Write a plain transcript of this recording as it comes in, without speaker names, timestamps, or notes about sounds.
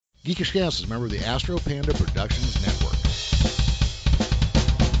Geekish Gas is a member of the Astro Panda Productions Network.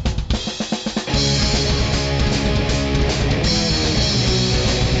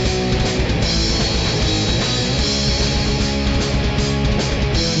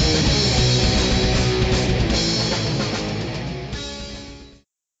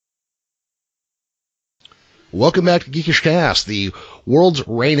 Welcome back to Geekish Cast, the world's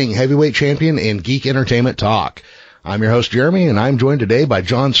reigning heavyweight champion in geek entertainment talk. I'm your host, Jeremy, and I'm joined today by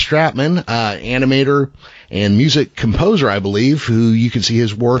John Stratman, animator and music composer, I believe, who you can see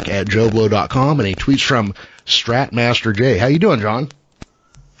his work at joeblow.com, and he tweets from Stratmaster J. How you doing, John?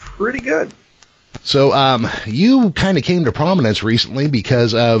 Pretty good. So, you kind of came to prominence recently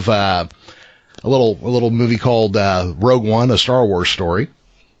because of a little movie called Rogue One, a Star Wars story.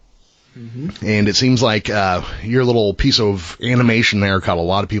 Mm-hmm. And it seems like your little piece of animation there caught a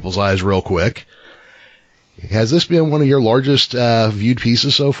lot of people's eyes real quick. Has this been one of your largest viewed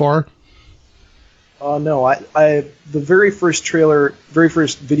pieces so far? No, the very first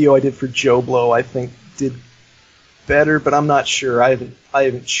video I did for Joe Blow, I think did better, but I'm not sure. I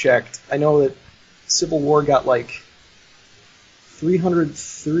haven't checked. I know that Civil War got like 300,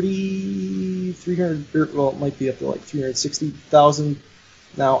 well, it might be up to like 360,000.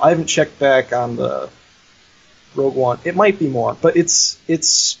 Now, I haven't checked back on the Rogue One. It might be more, but it's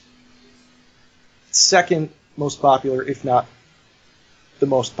second most popular, if not the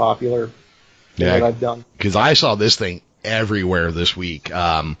most popular that I've done. Because I saw this thing everywhere this week.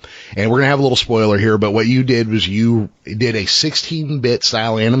 And we're going to have a little spoiler here, but what you did was you did a 16-bit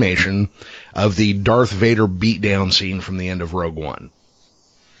style animation of the Darth Vader beatdown scene from the end of Rogue One.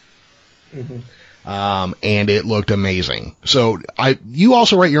 Mm-hmm. And it looked amazing. So you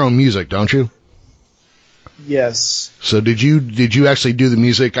also write your own music, don't you? Yes. So did you actually do the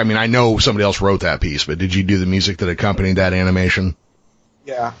music? I mean, I know somebody else wrote that piece, but did you do the music that accompanied that animation?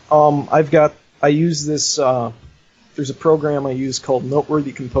 Yeah. I use this, there's a program I use called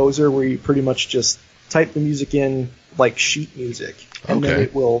Noteworthy Composer where you pretty much just type the music in like sheet music. And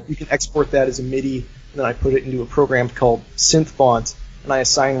then you can export that as a MIDI, and then I put it into a program called SynthFont, and I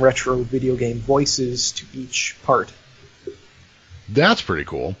assign retro video game voices to each part. That's pretty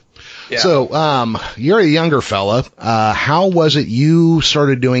cool. Yeah. So, you're a younger fella. How was it you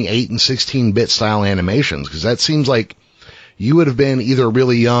started doing 8 and 16-bit style animations? Because that seems like you would have been either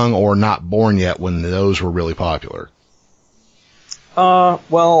really young or not born yet when those were really popular.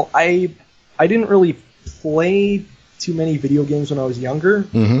 Well, I didn't really play too many video games when I was younger,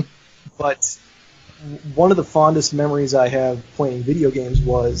 mm-hmm. But one of the fondest memories I have playing video games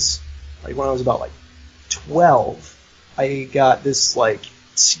was like when I was about like 12. I got this like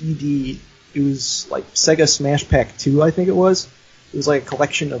CD. It was like Sega Smash Pack 2, I think it was. It was like a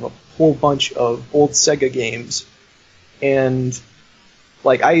collection of a whole bunch of old Sega games, and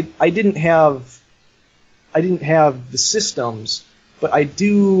like I didn't have the systems, but I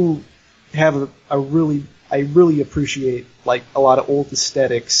do have I really appreciate like a lot of old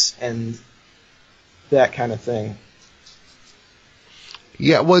aesthetics and that kind of thing.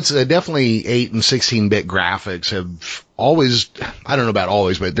 Yeah, well, it's definitely 8 and 16-bit graphics have always, I don't know about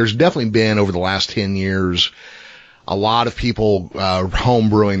always, but there's definitely been over the last 10 years a lot of people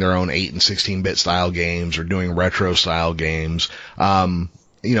homebrewing their own 8 and 16-bit style games or doing retro style games.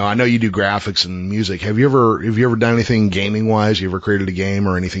 You know, I know you do graphics and music. Have you ever done anything gaming wise? You ever created a game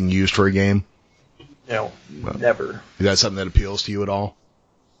or anything used for a game? No, never. Is that something that appeals to you at all?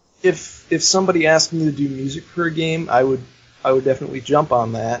 If somebody asked me to do music for a game, I would definitely jump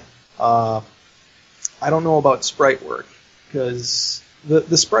on that. I don't know about sprite work, because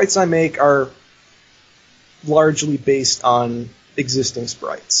the sprites I make are largely based on existing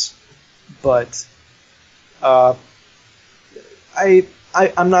sprites. But I'm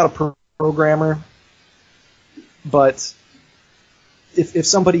not a programmer, but if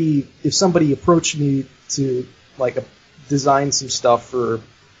somebody approached me to like design some stuff or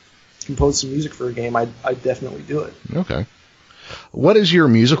compose some music for a game, I'd definitely do it. Okay. What is your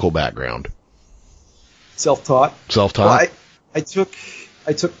musical background? Self-taught. Self-taught? Well,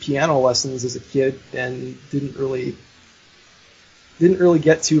 I took piano lessons as a kid and didn't really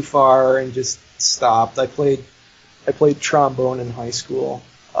get too far and just stopped. I played trombone in high school.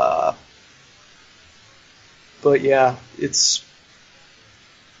 But yeah, it's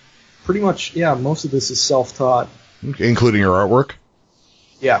pretty much, most of this is self-taught. Okay, including your artwork?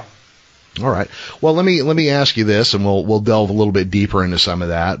 Yeah. All right. Well, let me ask you this, and we'll delve a little bit deeper into some of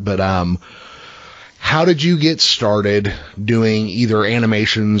that. But how did you get started doing either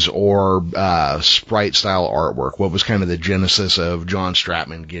animations or sprite style artwork? What was kind of the genesis of John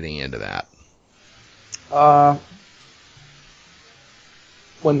Stratman getting into that?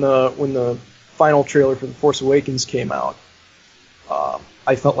 when the final trailer for The Force Awakens came out,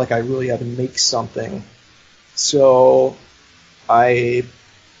 I felt like I really had to make something. So I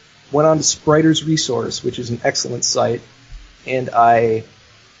went on to Spriter's Resource, which is an excellent site, and I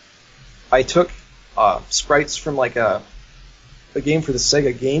took sprites from like a game for the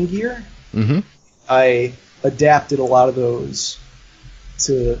Sega Game Gear. Mm-hmm. I adapted a lot of those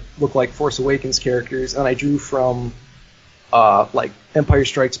to look like Force Awakens characters, and I drew from like Empire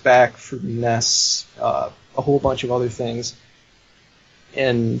Strikes Back for NES, a whole bunch of other things,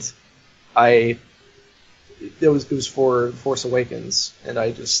 and it was for Force Awakens, and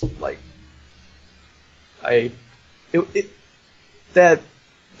I just like that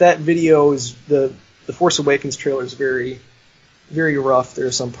video is the Force Awakens trailer is very, very rough. There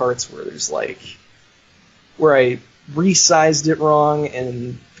are some parts where where I resized it wrong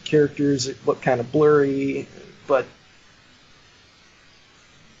and the characters look kind of blurry, but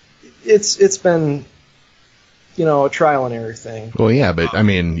it's been, a trial and error thing. Well, yeah, but I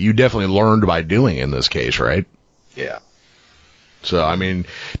mean, you definitely learned by doing in this case, right? Yeah. So, I mean,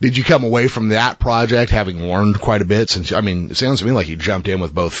 did you come away from that project having learned quite a bit? Since, I mean, it sounds to me like you jumped in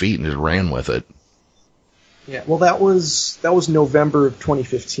with both feet and just ran with it. Yeah, well, that was November of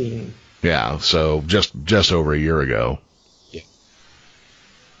 2015. Yeah, so just over a year ago. Yeah.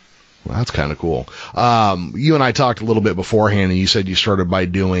 Well, that's kind of cool. You and I talked a little bit beforehand, and you said you started by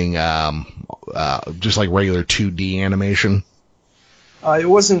doing just like regular 2D animation. It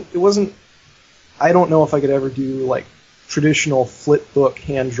wasn't. I don't know if I could ever do like traditional flip book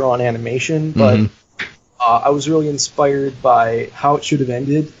hand drawn animation, but I was really inspired by How It Should Have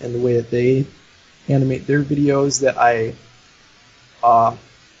Ended and the way that they animate their videos. That I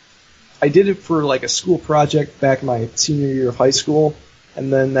did it for like a school project back my senior year of high school,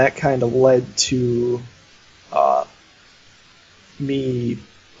 and then that kind of led to me,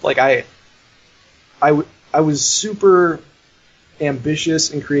 like I was super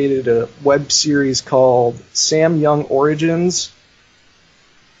ambitious and created a web series called Sam Young Origins,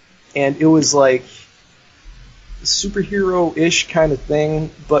 and it was like a superhero-ish kind of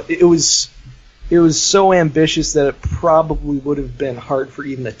thing, but it was so ambitious that it probably would have been hard for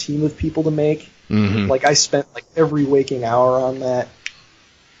even a team of people to make. Mm-hmm. Like I spent like every waking hour on that,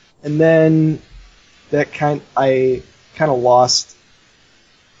 and then I kind of lost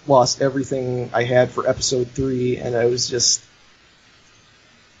everything I had for episode 3, and I was just.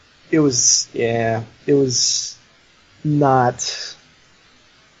 It was not.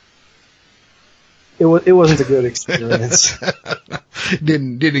 It wasn't a good experience.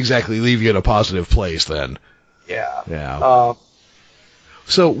 Didn't exactly leave you in a positive place then. Yeah. Yeah.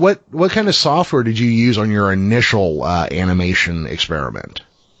 So what kind of software did you use on your initial animation experiment?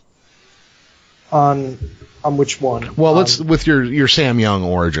 On which one? Well, with your Sam Young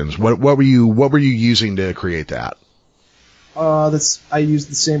Origins. What were you using to create that? I use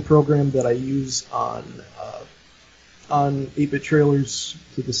the same program that I use on 8-bit trailers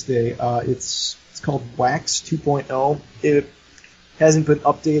to this day. It's called Wax 2.0. It hasn't been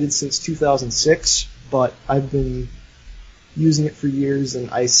updated since 2006, but I've been using it for years, and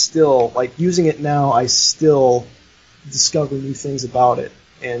I still like using it now. I still discover new things about it,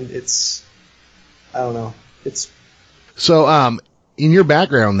 and I don't know. So, in your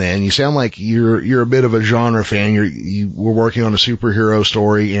background, then, you sound like you're a bit of a genre fan. You were working on a superhero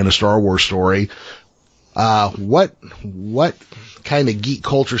story and a Star Wars story. What kind of geek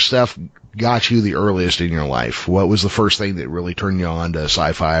culture stuff got you the earliest in your life? What was the first thing that really turned you on to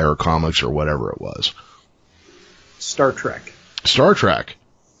sci-fi or comics or whatever it was? Star Trek. Star Trek?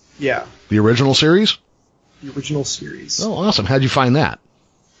 Yeah. The original series? The original series. Oh, awesome. How'd you find that?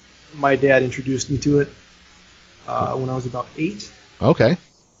 My dad introduced me to it when I was about 8. Okay.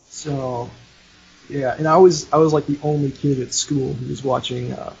 So, yeah, and I was like the only kid at school who was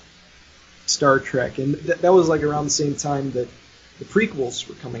watching Star Trek, and that was like around the same time that the prequels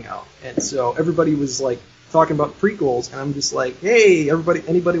were coming out, and so everybody was like talking about prequels, and I'm just like, hey,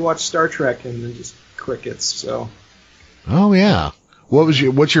 anybody watch Star Trek? And then just crickets. So. Oh yeah. What's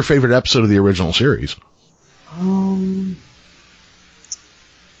your favorite episode of the original series?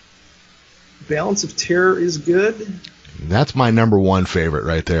 Balance of Terror is good. That's my number one favorite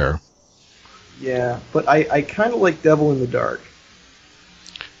right there. Yeah, but I kind of like Devil in the Dark.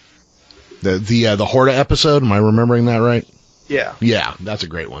 The Horta episode, am I remembering that right? Yeah. Yeah, that's a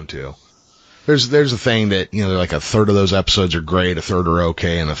great one too. There's a thing that, like a third of those episodes are great, a third are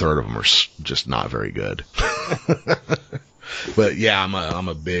okay, and a third of them are just not very good. But yeah, I'm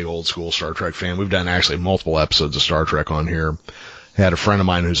a big old school Star Trek fan. We've done actually multiple episodes of Star Trek on here. I had a friend of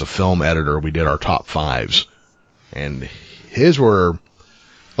mine who's a film editor. We did our top 5s, and his were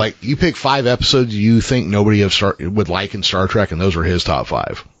Like, you pick 5 episodes you think nobody would like in Star Trek, and those are his top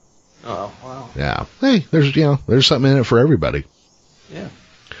 5. Oh, wow. Yeah. Hey, there's something in it for everybody. Yeah.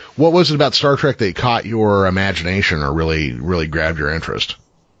 What was it about Star Trek that caught your imagination or really, really grabbed your interest?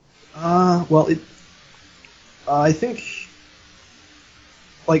 Well, I think,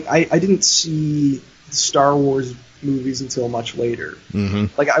 like, I didn't see the Star Wars movies until much later. Mm-hmm.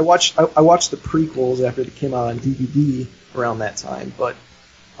 Like, I watched the prequels after they came out on DVD around that time, but,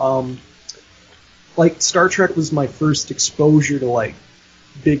 like, Star Trek was my first exposure to, like,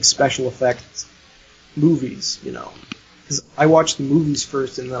 big special effects movies, you know. Because I watched the movies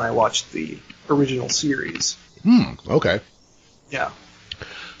first, and then I watched the original series. Okay. Yeah.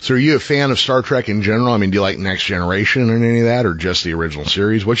 So are you a fan of Star Trek in general? I mean, do you like Next Generation and any of that, or just the original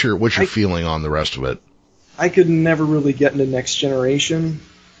series? What's your feeling on the rest of it? I could never really get into Next Generation.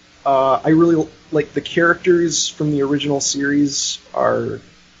 I really like the characters from the original series are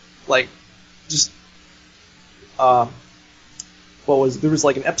like just there was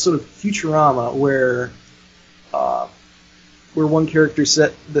like an episode of Futurama where one character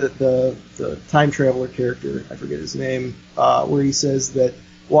said the time traveler character, I forget his name, where he says that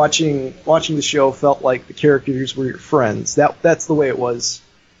watching the show felt like the characters were your friends. That's the way it was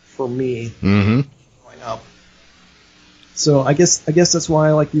for me. Mm-hmm. Growing up. So I guess that's why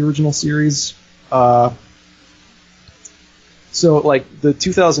I like the original series. So like the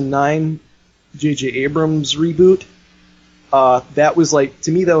 2009 J.J. Abrams reboot, that was like,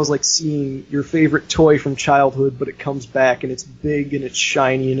 to me that was like seeing your favorite toy from childhood, but it comes back and it's big and it's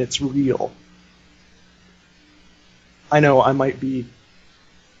shiny and it's real. I know I might be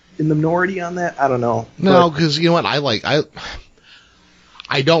in the minority on that. I don't know. No, because you know what,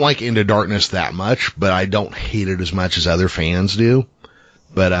 I don't like Into Darkness that much, but I don't hate it as much as other fans do.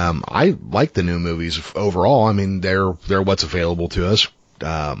 But I like the new movies overall. I mean, they're what's available to us.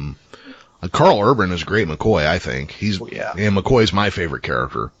 Carl Urban is great McCoy, I think. And McCoy's my favorite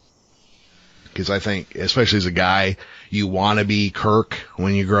character. Because I think, especially as a guy, you want to be Kirk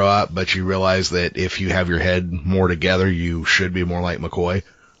when you grow up, but you realize that if you have your head more together, you should be more like McCoy.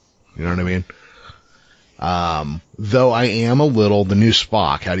 You know what I mean? Though I am the new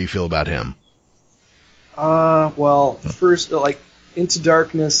Spock. How do you feel about him? Well, first, like, Into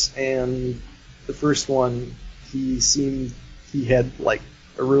Darkness and the first one, he had, like,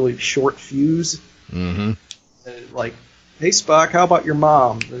 a really short fuse. Mm-hmm. And, like, hey, Spock, how about your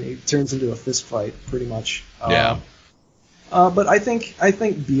mom? And he turns into a fist fight, pretty much. Yeah. But I think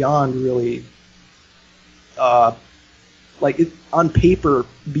Beyond really, on paper,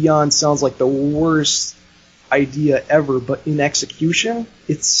 Beyond sounds like the worst idea ever, but in execution,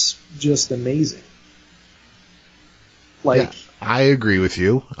 it's just amazing. Like, yeah, I agree with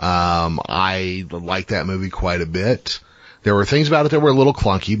you. I like that movie quite a bit. There were things about it that were a little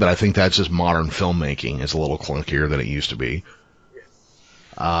clunky, but I think that's just modern filmmaking. It's a little clunkier than it used to be.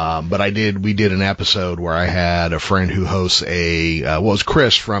 But we did an episode where I had a friend who hosts it was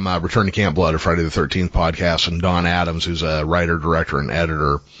Chris from Return to Camp Blood, a Friday the 13th podcast, and Don Adams, who's a writer, director, and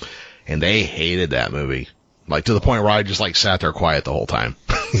editor, and they hated that movie. Like, to the point where I just, like, sat there quiet the whole time.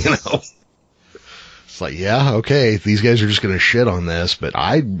 You know? It's like, yeah, okay, these guys are just going to shit on this, but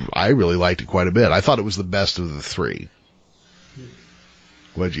I really liked it quite a bit. I thought it was the best of the 3.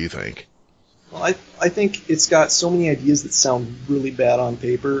 What do you think? Well, I think it's got so many ideas that sound really bad on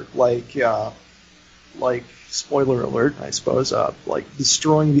paper, like spoiler alert, I suppose, like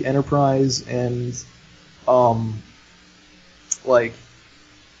destroying the Enterprise and like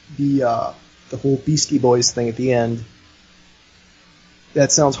the whole Beastie Boys thing at the end.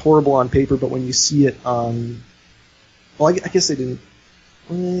 That sounds horrible on paper, but when you see it on, well, I guess they didn't.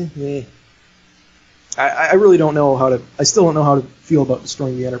 I really don't know how to. I still don't know how to feel about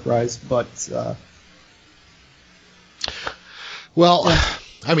destroying the Enterprise, but. Well, yeah.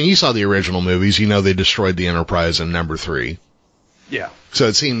 I mean, you saw the original movies. You know they destroyed the Enterprise in number 3. Yeah. So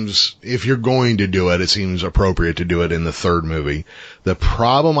it seems, if you're going to do it, it seems appropriate to do it in the 3rd movie. The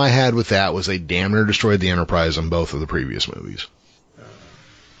problem I had with that was they damn near destroyed the Enterprise in both of the previous movies.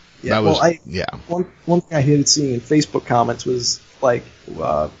 Yeah. One thing I hated seeing in Facebook comments was like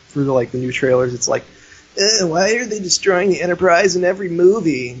for like the new trailers, it's like, why are they destroying the Enterprise in every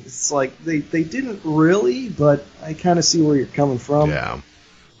movie? It's like they didn't really, but I kind of see where you're coming from. Yeah.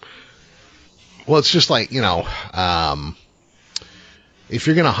 Well, it's just like, you know, if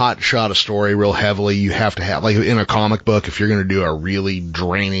you're going to hot shot a story real heavily, you have to have, like in a comic book, if you're going to do a really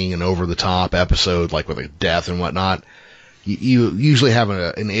draining and over the top episode, like with a death and whatnot, you usually have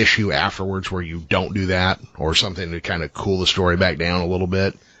an issue afterwards where you don't do that, or something to kind of cool the story back down a little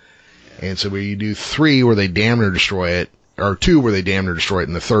bit. And so where you do 3 where they damn near destroy it or 2 where they damn near destroy it,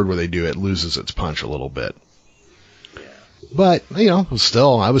 and the 3rd where they do it loses its punch a little bit. Yeah. But,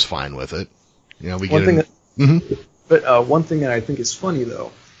 still, I was fine with it. We one get thing mm-hmm. But one thing that I think is funny,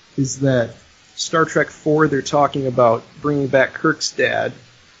 though, is that Star Trek 4, they're talking about bringing back Kirk's dad,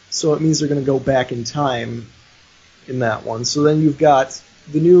 so it means they're going to go back in time in that one. So then you've got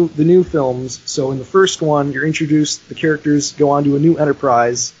the new films. So in the first one, you're introduced, the characters go on to a new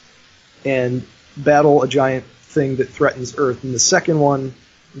Enterprise and battle a giant thing that threatens Earth. In the second one,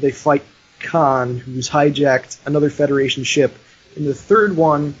 they fight Khan, who's hijacked another Federation ship. In the third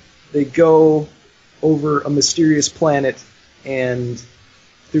one, they go over a mysterious planet, and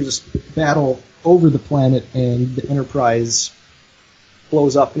there's this battle over the planet, and the Enterprise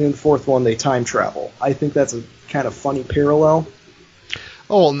blows up. And in the fourth one, they time travel. I think that's a kind of funny parallel.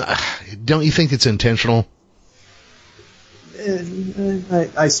 Oh, don't you think it's intentional?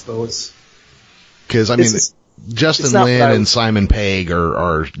 I suppose. Because, I mean, Justin Lin and Simon Pegg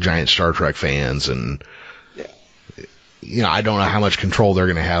are giant Star Trek fans, and I don't know how much control they're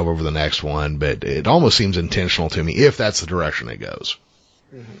going to have over the next one, but it almost seems intentional to me if that's the direction it goes.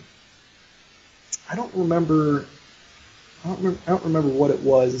 Mm-hmm. I don't remember what it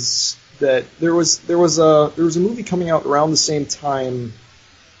was that there was a movie coming out around the same time,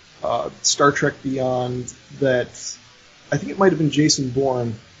 Star Trek Beyond, that I think it might have been Jason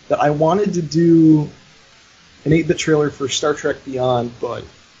Bourne, that I wanted to do an 8-bit trailer for Star Trek Beyond, but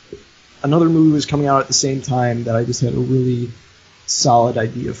another movie was coming out at the same time that I just had a really solid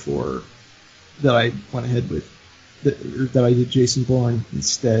idea for, that I went ahead with, that I did Jason Bourne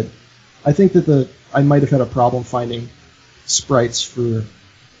instead. I think that I might have had a problem finding sprites for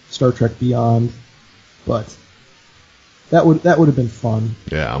Star Trek Beyond, but that would have been fun.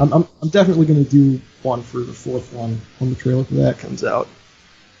 Yeah, I'm definitely going to do one for the fourth one when the trailer for that comes out.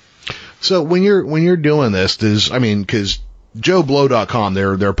 So when you're doing this, because JoeBlow.com,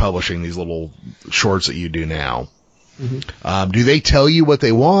 they're publishing these little shorts that you do now. Mm-hmm. Do they tell you what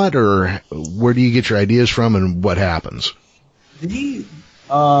they want, or where do you get your ideas from, and what happens? They've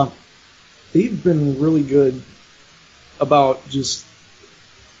been really good about just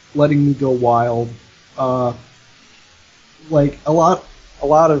letting me go wild. Like a lot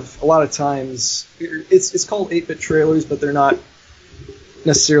of times, it's called 8-bit trailers, but they're not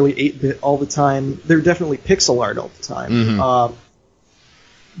necessarily 8-bit all the time. They're definitely pixel art all the time. Mm-hmm.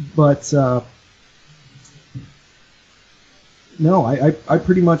 No, I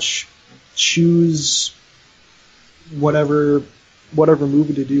pretty much choose whatever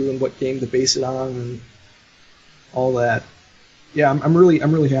movie to do and what game to base it on and all that. Yeah, I'm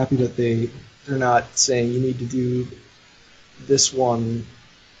really happy that they're not saying you need to do this one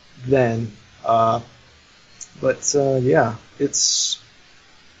then. Yeah,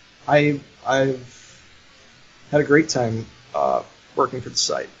 I've had a great time working for the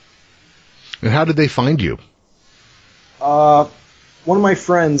site. And how did they find you? One of my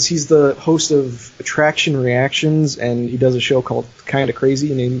friends, he's the host of Attraction Reactions, and he does a show called Kinda Crazy.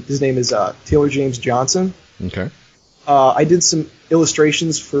 His name is Taylor James Johnson. Okay. I did some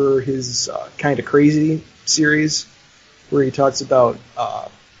illustrations for his Kinda Crazy series, where he talks about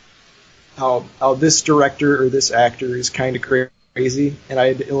how this director or this actor is kind of crazy, and I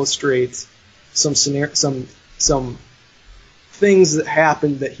had to illustrate some things that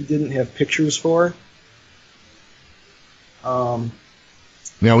happened that he didn't have pictures for. Now,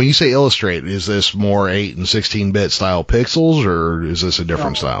 when you say illustrate, is this more 8 and 16-bit style pixels, or is this a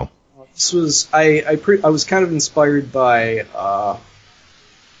different style? This was I was kind of inspired by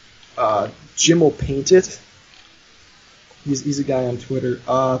Jim will Paint It. He's a guy on Twitter.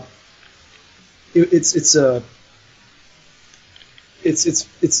 It's a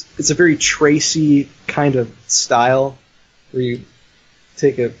very Tracy kind of style, where you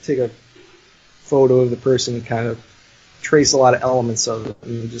take a photo of the person and kind of trace a lot of elements of it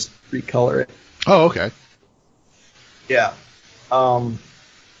and just recolor it. Oh, okay. Yeah. But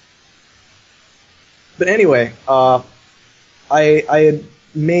anyway, I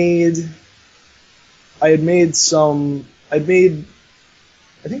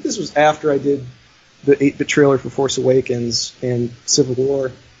think this was after I did the 8-bit trailer for Force Awakens and Civil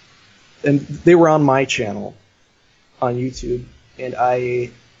War, and they were on my channel on YouTube, and I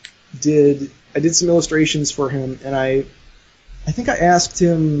did some illustrations for him, and I think I asked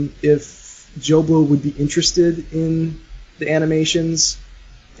him if Joe Blow would be interested in the animations,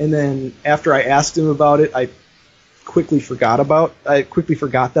 and then after I asked him about it, I quickly forgot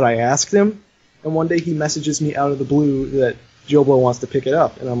that I asked him, and one day he messages me out of the blue that Joe Blow wants to pick it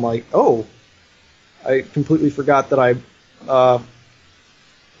up, and I'm like, oh, I completely forgot that I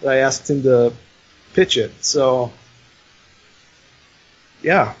asked him to pitch it. So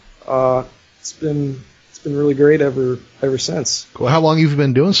yeah, it's been really great ever since. Well, how long have you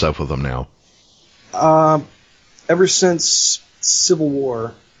been doing stuff with them now? Ever since Civil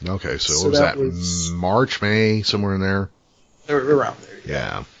War. Okay, so what was that? March, May, somewhere in there? Around there.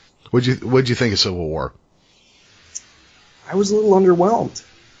 Yeah. What'd you think of Civil War? I was a little underwhelmed.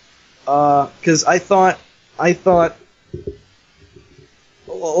 Because I thought.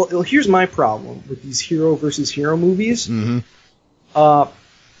 Well, here's my problem with these hero versus hero movies. Mm-hmm.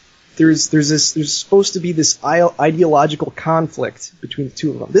 There's supposed to be this ideological conflict between the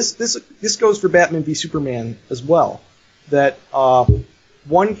two of them. This goes for Batman v Superman as well. That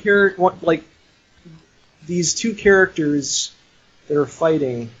these two characters that are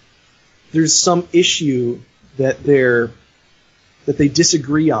fighting, there's some issue that they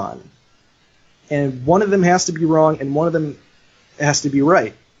disagree on, and one of them has to be wrong and one of them has to be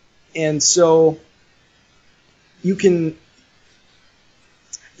right, and so you can't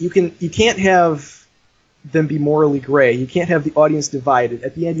have them be morally gray. You can't have the audience divided.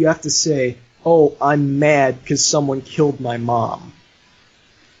 At the end, you have to say, "Oh, I'm mad because someone killed my mom."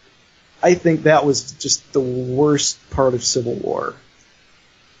 I think that was just the worst part of Civil War.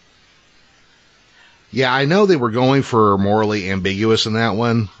 Yeah, I know they were going for morally ambiguous in that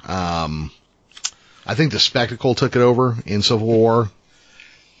one. I think the spectacle took it over in Civil War.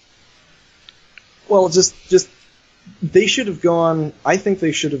 Well, just they should have gone. I think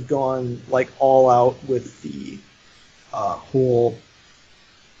they should have gone like all out with the whole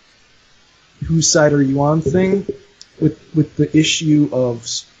 "whose side are you on" thing, with the issue of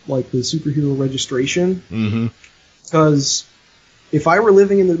like the superhero registration. Mm-hmm. Because if I were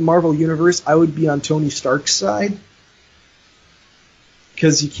living in the Marvel universe, I would be on Tony Stark's side.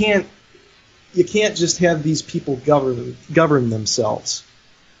 Because you can't just have these people govern themselves.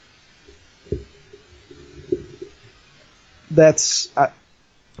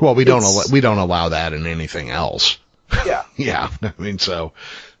 Well, we don't allow that in anything else. Yeah. Yeah. I mean, so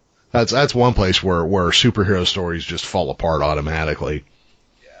that's one place where superhero stories just fall apart automatically.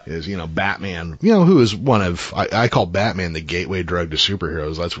 Is, Batman, who is one of, I call Batman the gateway drug to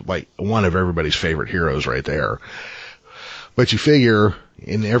superheroes. That's like one of everybody's favorite heroes right there. But you figure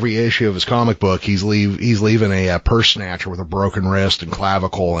in every issue of his comic book, he's leaving a purse snatcher with a broken wrist and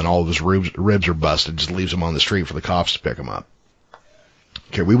clavicle and all of his ribs are busted, just leaves him on the street for the cops to pick him up.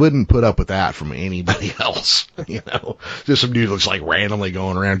 Okay, we wouldn't put up with that from anybody else, Just some dude looks like randomly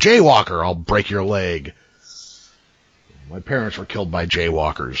going around, "Jaywalker, I'll break your leg." My parents were killed by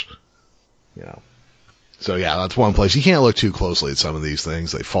jaywalkers, So yeah, that's one place. You can't look too closely at some of these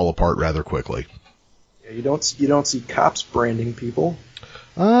things. They fall apart rather quickly. Yeah, you don't see cops branding people.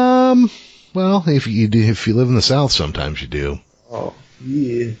 Well, if you live in the South, sometimes you do. Oh,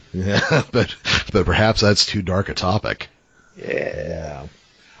 yeah. Yeah, but perhaps that's too dark a topic. Yeah.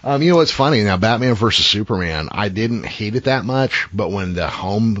 What's funny now? Batman vs Superman. I didn't hate it that much, but when the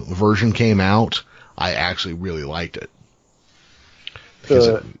home version came out, I actually really liked it.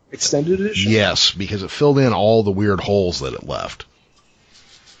 The extended edition? Yes, because it filled in all the weird holes that it left.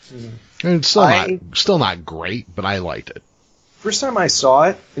 And it's still not great, but I liked it. First time I saw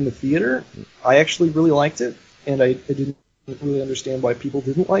it in the theater, I actually really liked it, and I didn't really understand why people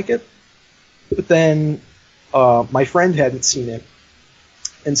didn't like it. But then my friend hadn't seen it,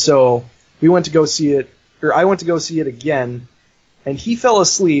 and so we went to go see it, or I went to go see it again, and he fell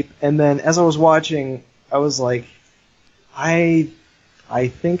asleep, and then as I was watching, I was like, I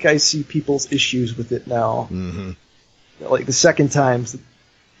think I see people's issues with it now. Mm-hmm. Like the second time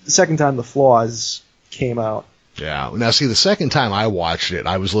the flaws came out. Yeah. Now, see, the second time I watched it,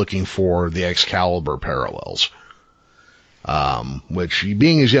 I was looking for the Excalibur parallels. Which,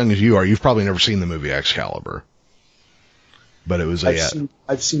 being as young as you are, you've probably never seen the movie Excalibur. But it was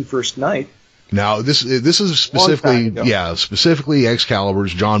I've seen First Night. Now, this is specifically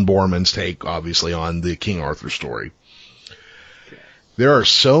Excalibur's, John Borman's take, obviously, on the King Arthur story. There are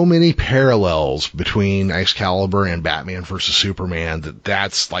so many parallels between Excalibur and Batman vs Superman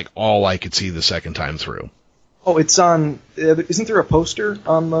that's like all I could see the second time through. Oh, it's on. Isn't there a poster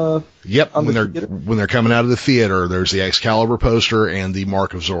on the? Yep. When they're coming out of the theater, there's the Excalibur poster and the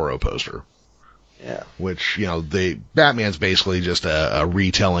Mark of Zorro poster. Yeah. Which Batman's basically just a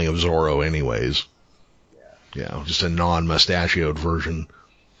retelling of Zorro, anyways. Yeah. Just a non-mustachioed version.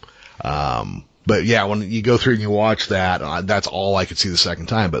 But yeah, when you go through and you watch that, that's all I could see the second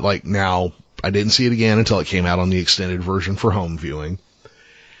time. But like now, I didn't see it again until it came out on the extended version for home viewing.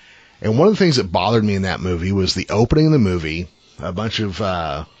 And one of the things that bothered me in that movie was the opening of the movie. A bunch of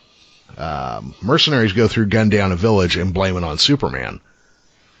mercenaries go through, gun down a village, and blame it on Superman.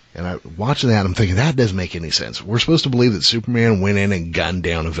 And watching that, I'm thinking, that doesn't make any sense. We're supposed to believe that Superman went in and gunned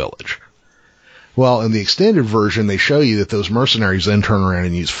down a village. Well, in the extended version, they show you that those mercenaries then turn around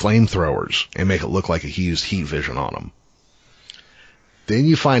and use flamethrowers and make it look like he used heat vision on them. Then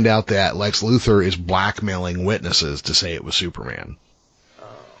you find out that Lex Luthor is blackmailing witnesses to say it was Superman.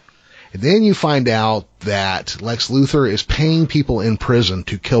 And then you find out that Lex Luthor is paying people in prison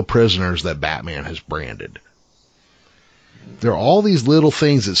to kill prisoners that Batman has branded. There are all these little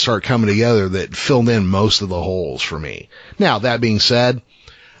things that start coming together that filled in most of the holes for me. Now, that being said,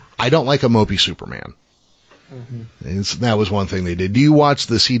 I don't like a mopey Superman. Mm-hmm. That was one thing they did. Do you watch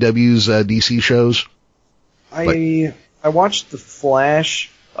the CW's DC shows? I watched The Flash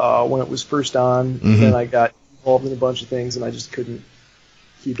when it was first on, and then I got involved in a bunch of things, and I just couldn't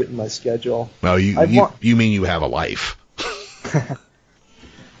keep it in my schedule. Oh, you mean you have a life?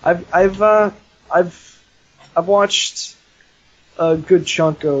 I've watched a good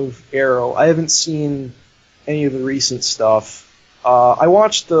chunk of Arrow. I haven't seen any of the recent stuff. I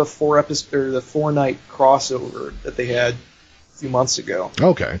watched the 4-night crossover that they had a few months ago.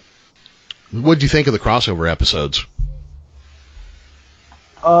 Okay. What did you think of the crossover episodes?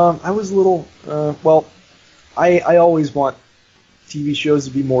 I was a little, I always want TV shows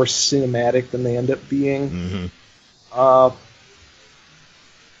to be more cinematic than they end up being. Mm-hmm.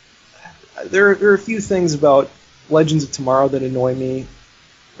 There are a few things about Legends of Tomorrow that annoy me.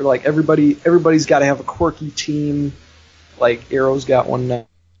 They're like everybody's got to have a quirky team. Like Arrow's got one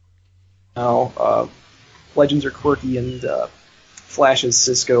now. Legends are quirky and Flash is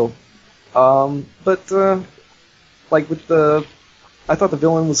Cisco. But I thought the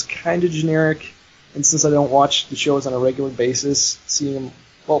villain was kind of generic, and since I don't watch the shows on a regular basis, seeing them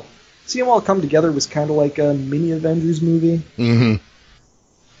all come together was kind of like a mini Avengers movie. Mm-hmm.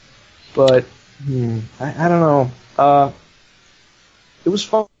 But I don't know. It was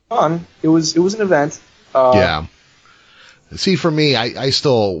fun. It was an event. Yeah. See, for me, I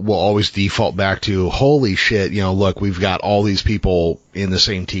still will always default back to, holy shit, look, we've got all these people in the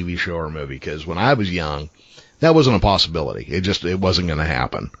same TV show or movie, because when I was young, that wasn't a possibility. It wasn't going to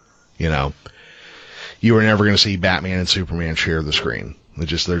happen. You were never going to see Batman and Superman share the screen.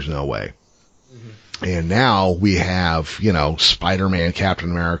 There's no way. Mm-hmm. And now we have, Spider-Man,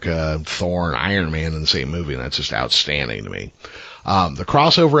 Captain America, Thor, and Iron Man in the same movie, and that's just outstanding to me. The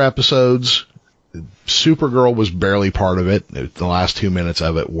crossover episodes, Supergirl was barely part of it. The last 2 minutes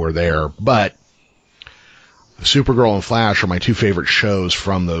of it were there, but Supergirl and Flash are my two favorite shows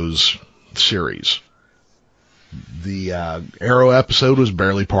from those series. The Arrow episode was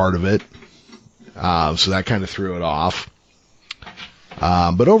barely part of it, so that kind of threw it off.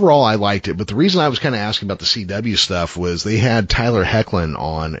 But overall, I liked it. But the reason I was kind of asking about the CW stuff was they had Tyler Hoechlin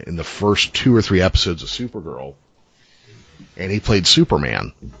on in the first 2 or 3 episodes of Supergirl, and he played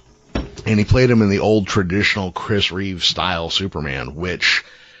Superman. And he played him in the old traditional Chris Reeve style Superman, which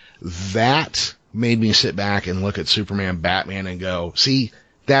that made me sit back and look at Superman, Batman, and go, see,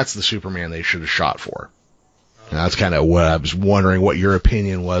 that's the Superman they should have shot for. And that's kind of what I was wondering what your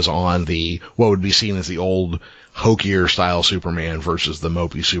opinion was on what would be seen as the old hokier style Superman versus the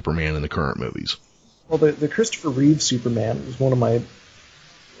mopey Superman in the current movies. Well, the Christopher Reeve Superman was one of my,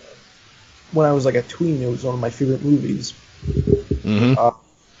 when I was like a tween, it was one of my favorite movies. Mm-hmm.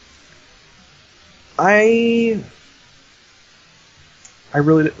 I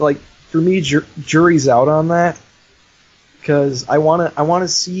really, like, for me, jury's out on that, because I want to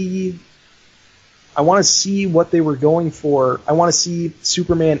see what they were going for. I want to see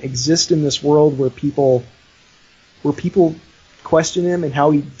Superman exist in this world where people question him and how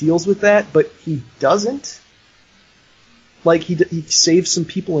he deals with that, but he doesn't. Like, he saves some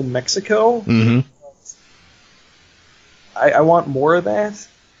people in Mexico. Mm-hmm. I want more of that.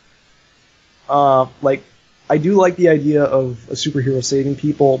 I do like the idea of a superhero saving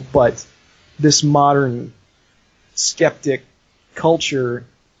people, but this modern skeptic culture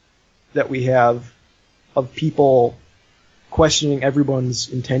that we have of people questioning everyone's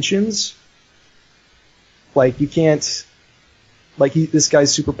intentions, like, you can't, like, this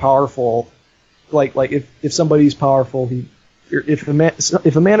guy's super powerful. Like if somebody's powerful, if a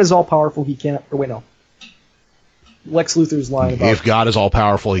man is all powerful, he can't. Or wait, no. Lex Luthor's line about, if God is all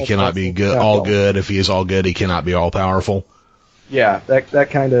powerful, he cannot be good. All good. If he is all good, he cannot be all powerful. Yeah, that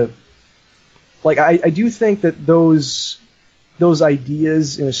kind of, like, I do think that those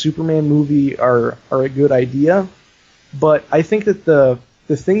ideas in a Superman movie are a good idea, but I think that the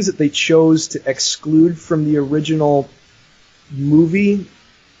things that they chose to exclude from the original movie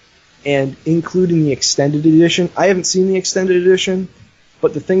and include in the extended edition, I haven't seen the extended edition,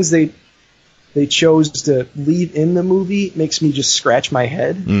 but the things they they chose to leave in the movie makes me just scratch my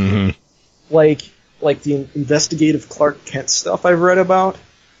head. Mm-hmm. Like the investigative Clark Kent stuff I've read about.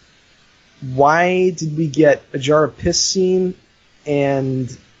 Why did we get a jar of piss scene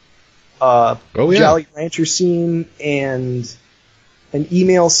and Jolly Rancher scene and an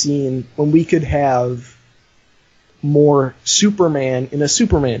email scene when we could have more Superman in a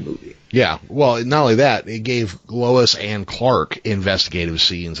Superman movie? Yeah, well, not only that, it gave Lois and Clark investigative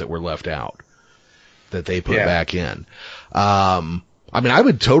scenes that were left out that they put back in. I mean, I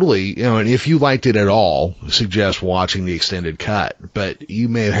would totally, and if you liked it at all, suggest watching the extended cut, but you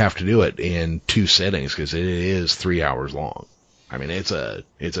may have to do it in 2 sittings because it is 3 hours long. I mean, it's a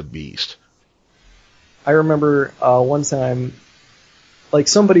beast. I remember one time, like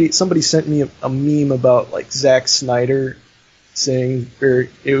somebody sent me a meme about like Zack Snyder saying, or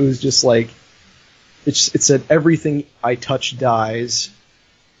it was just like, it said everything I touch dies.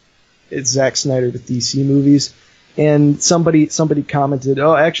 It's Zack Snyder with DC movies. And somebody commented,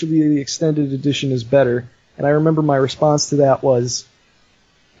 oh, actually the extended edition is better. And I remember my response to that was,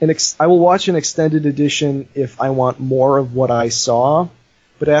 I will watch an extended edition if I want more of what I saw.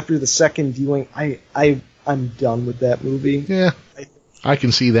 But after the second viewing, I'm done with that movie. Yeah, I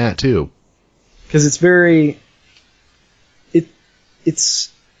can see that too. Because it's very, it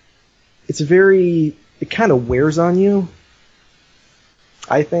kind of wears on you,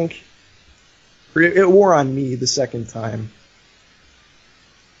 I think. It wore on me the second time.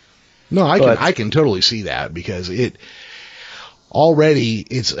 No, I can totally see that because it's a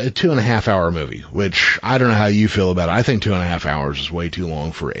 2.5 hour movie, which I don't know how you feel about it. I think 2.5 hours is way too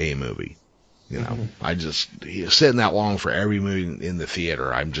long for a movie. You know, I just sitting that long for every movie in the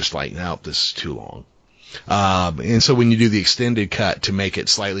theater. I'm just like, nope, this is too long. And so when you do the extended cut to make it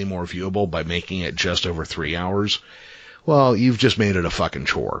slightly more viewable by making it just over 3 hours, well, you've just made it a fucking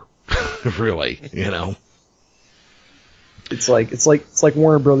chore. Really, It's like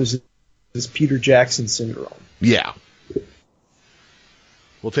Warner Brothers is Peter Jackson syndrome. Yeah.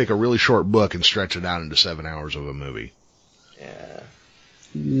 We'll take a really short book and stretch it out into 7 hours of a movie.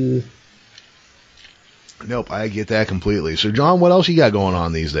 Yeah. Nope, I get that completely. So, John, what else you got going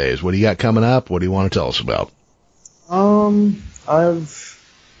on these days? What do you got coming up? What do you want to tell us about?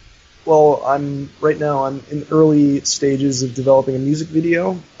 Right now I'm in early stages of developing a music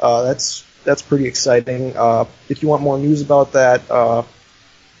video. That's pretty exciting. If you want more news about that,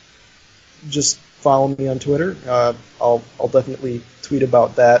 just follow me on Twitter. I'll definitely tweet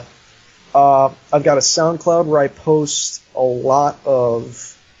about that. I've got a SoundCloud where I post a lot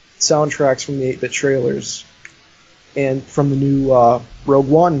of soundtracks from the 8-bit trailers and from the new Rogue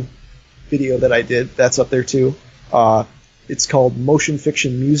One video that I did. That's up there too. It's called Motion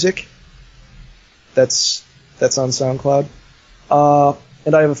Fiction Music. That's on SoundCloud.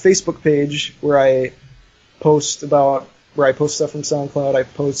 And I have a Facebook page where I post stuff from SoundCloud. I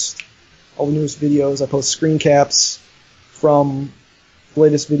post all the newest videos. I post screen caps from the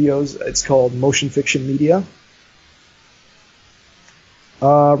latest videos. It's called Motion Fiction Media.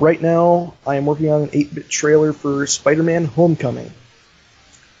 Right now, I am working on an 8-bit trailer for Spider-Man Homecoming.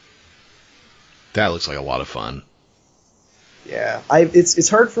 That looks like a lot of fun. Yeah, it's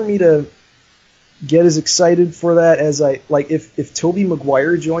hard for me to get as excited for that as if Tobey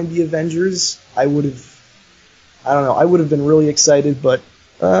Maguire joined the Avengers, I would have been really excited, but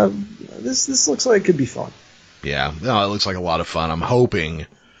this looks like it could be fun. Yeah, no, it looks like a lot of fun. I'm hoping.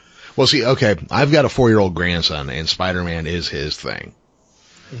 Well, see, okay, I've got a 4-year-old grandson, and Spider-Man is his thing.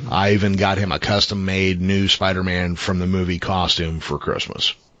 Mm-hmm. I even got him a custom-made new Spider-Man from the movie costume for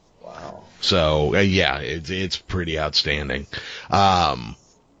Christmas. Wow. So, yeah, it's pretty outstanding.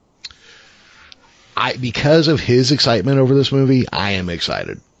 Because of his excitement over this movie, I am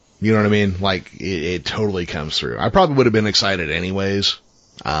excited. You know what I mean? Like, it totally comes through. I probably would have been excited anyways.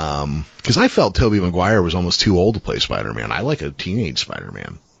 Because I felt Tobey Maguire was almost too old to play Spider-Man. I like a teenage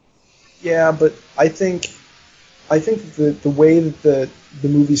Spider-Man. Yeah, but I think the way that the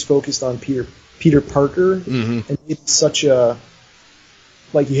movie's focused on Peter Parker, mm-hmm. and it's such you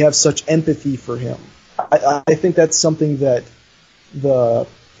have such empathy for him. I think that's something that the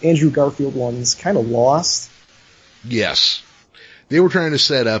Andrew Garfield one's kind of lost. Yes. They were trying to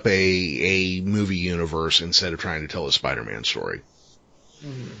set up a movie universe instead of trying to tell a Spider-Man story.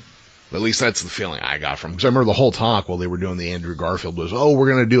 Mm-hmm. At least that's the feeling I got from, because I remember the whole talk while they were doing the Andrew Garfield was, oh, we're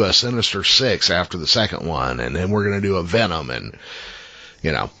going to do a Sinister Six after the second one, and then we're going to do a Venom, and,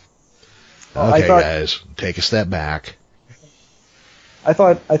 Okay, guys, take a step back. I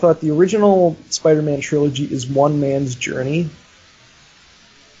thought the original Spider-Man trilogy is one man's journey.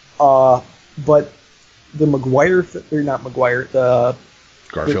 But the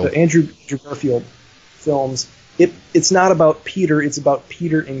Garfield. The Andrew Garfield films. It's not about Peter, it's about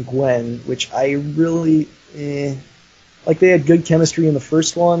Peter and Gwen, which I really like. They had good chemistry in the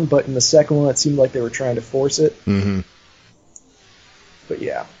first one, but in the second one it seemed like they were trying to force it. Mm-hmm. But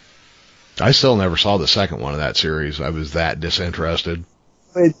yeah. I still never saw the second one of that series. I was that disinterested.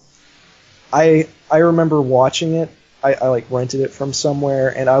 I remember watching it. I like rented it from somewhere,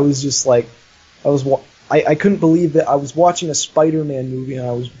 and I was just like, I couldn't believe that I was watching a Spider-Man movie and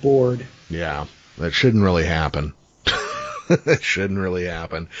I was bored. Yeah, that shouldn't really happen. That shouldn't really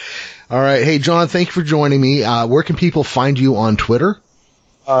happen. All right, hey John, thank you for joining me. Where can people find you on Twitter?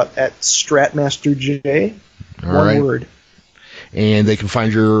 At StratmasterJ. All one right. word. And they can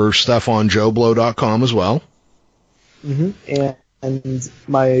find your stuff on joeblow.com as well. Mm-hmm. And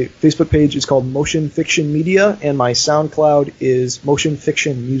my Facebook page is called Motion Fiction Media, and my SoundCloud is Motion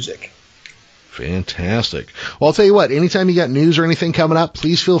Fiction Music. Fantastic. Well, I'll tell you what, anytime you got news or anything coming up,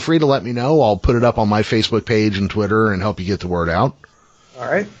 please feel free to let me know. I'll put it up on my Facebook page and Twitter and help you get the word out.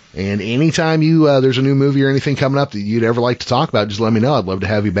 All right. And anytime there's a new movie or anything coming up that you'd ever like to talk about, just let me know. I'd love to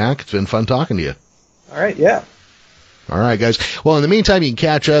have you back. It's been fun talking to you. All right, yeah. All right, guys. Well, in the meantime, you can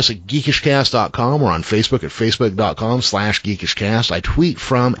catch us at geekishcast.com. We're on Facebook at facebook.com/geekishcast. I tweet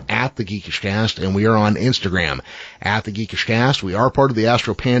from @thegeekishcast, and we are on Instagram @thegeekishcast. We are part of the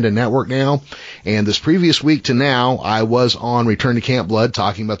Astro Panda Network now. And this previous week to now, I was on Return to Camp Blood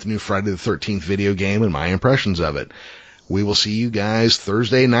talking about the new Friday the 13th video game and my impressions of it. We will see you guys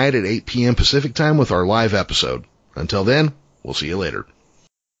Thursday night at 8 p.m. Pacific time with our live episode. Until then, we'll see you later.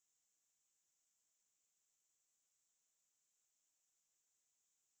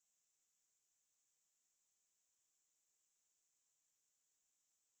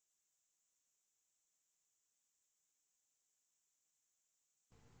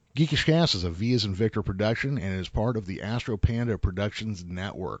 Geekish Cast is a V as in Victor production and is part of the Astro Panda Productions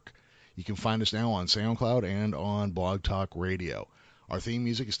Network. You can find us now on SoundCloud and on Blog Talk Radio. Our theme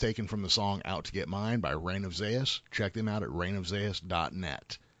music is taken from the song Out to Get Mine by Reign of Zeus. Check them out at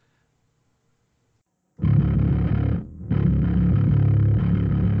reignofzeus.net.